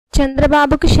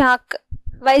చంద్రబాబుకు షాక్.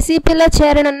 వైసీపీలో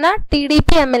చేరనున్న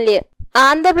TDP MLA.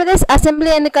 Andhra Pradesh assembly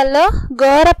ఎన్నికల్లో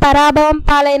ఘోర పరాభవం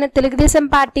పాలైన తెలుగుదేశం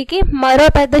పార్టీకి మరో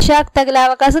పెద్ద షాక్ తగిలే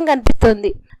అవకాశం కనిపిస్తోంది.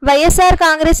 వైఎస్ఆర్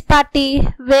కాంగ్రెస్ పార్టీ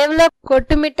వేవ్లో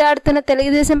కొట్టుమిట్టాడుతున్న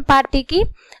తెలుగుదేశం పార్టీకి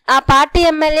ఆ పార్టీ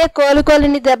ఎమ్మెల్యే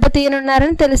కోలుకోలేని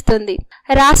దెబ్బతీయనున్నారని తెలుస్తుంది.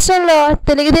 రాష్ట్రంలో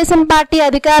తెలుగుదేశం పార్టీ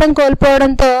అధికారం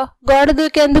కోల్పోవడంతో గోడ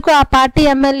దూకేందుకు ఆ పార్టీ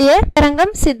ఎమ్మెల్యే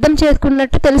రంగం సిద్ధం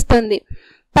చేసుకున్నట్టు తెలుస్తుంది.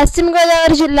 పశ్చిమ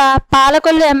గోదావరి జిల్లా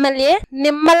పాలకొల్లు ఎమ్మెల్యే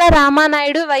నిమ్మల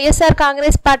రామానాయుడు వైఎస్ఆర్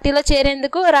కాంగ్రెస్ పార్టీలో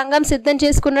చేరేందుకు రంగం సిద్ధం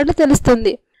చేసుకున్నట్లు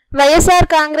తెలుస్తుంది. వైఎస్ఆర్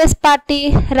కాంగ్రెస్ పార్టీ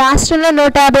రాష్ట్రంలో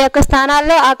 151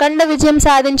 స్థానాల్లో అఖండ విజయం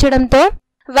సాధించడంతో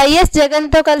వైఎస్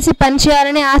జగన్తో కలిసి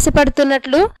పనిచేయాలని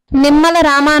ఆశపడుతున్నట్లు నిమ్మల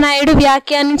రామానాయుడు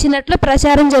వ్యాఖ్యానించినట్లు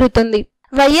ప్రచారం జరుగుతుంది.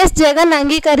 వైఎస్ జగన్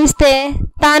అంగీకరిస్తే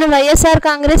తాను వైఎస్ఆర్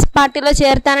కాంగ్రెస్ పార్టీలో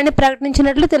చేరతానని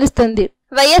ప్రకటించినట్లు తెలుస్తుంది.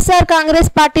 వైఎస్ఆర్ కాంగ్రెస్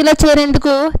పార్టీలో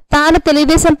చేరేందుకు తాను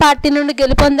తెలుగుదేశం పార్టీ నుండి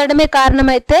గెలుపొందడమే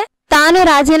కారణమైతే తాను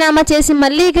రాజీనామా చేసి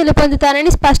మళ్లీ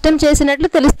గెలుపొందుతానని స్పష్టం చేసినట్లు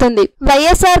తెలుస్తుంది.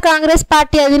 వైఎస్ఆర్ కాంగ్రెస్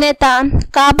పార్టీ అధినేత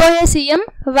కాబోయే సీఎం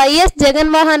వైఎస్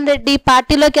జగన్మోహన్ రెడ్డి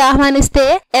పార్టీలోకి ఆహ్వానిస్తే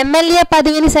ఎమ్మెల్యే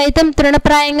పదవిని సైతం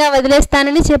తృణప్రాయంగా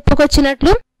వదిలేస్తానని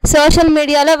చెప్పుకొచ్చినట్లు సోషల్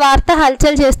మీడియాలో వార్త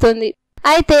హల్చల్ చేస్తుంది.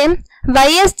 అయితే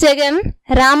వైఎస్ జగన్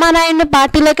రామానాయుడును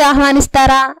పార్టీలోకి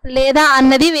ఆహ్వానిస్తారా లేదా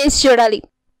అన్నది వేసి చూడాలి.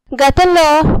 గతంలో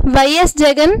వైఎస్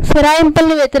జగన్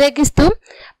ఫిరాయింపులను వ్యతిరేకిస్తూ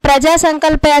ప్రజా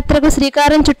సంకల్ప యాత్రకు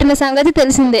శ్రీకారం చుట్టిన సంగతి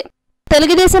తెలిసిందే.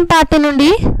 తెలుగుదేశం పార్టీ నుండి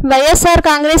వైఎస్ఆర్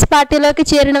కాంగ్రెస్ పార్టీలోకి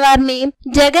చేరిన వారిని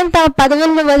జగన్ తమ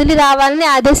పదవులను వదిలి రావాలని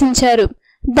ఆదేశించారు.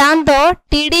 దాంతో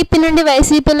టీడీపీ నుండి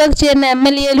వైసీపీలోకి చేరిన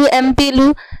ఎమ్మెల్యేలు, ఎంపీలు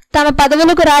తమ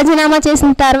పదవులకు రాజీనామా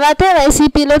చేసిన తర్వాతే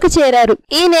వైసీపీలోకి చేరారు.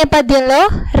 ఈ నేపథ్యంలో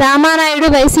రామానాయుడు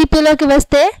వైసీపీలోకి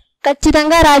వస్తే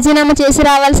ఖచ్చితంగా రాజీనామా చేసి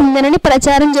రావాల్సిందేనని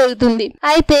ప్రచారం జరుగుతుంది.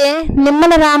 అయితే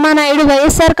నిమ్మల రామానాయుడు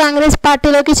వైఎస్ఆర్ కాంగ్రెస్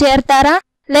పార్టీలోకి చేరతారా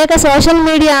లేక సోషల్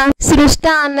మీడియా సృష్టి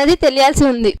అన్నది తెలియాల్సి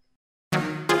ఉంది.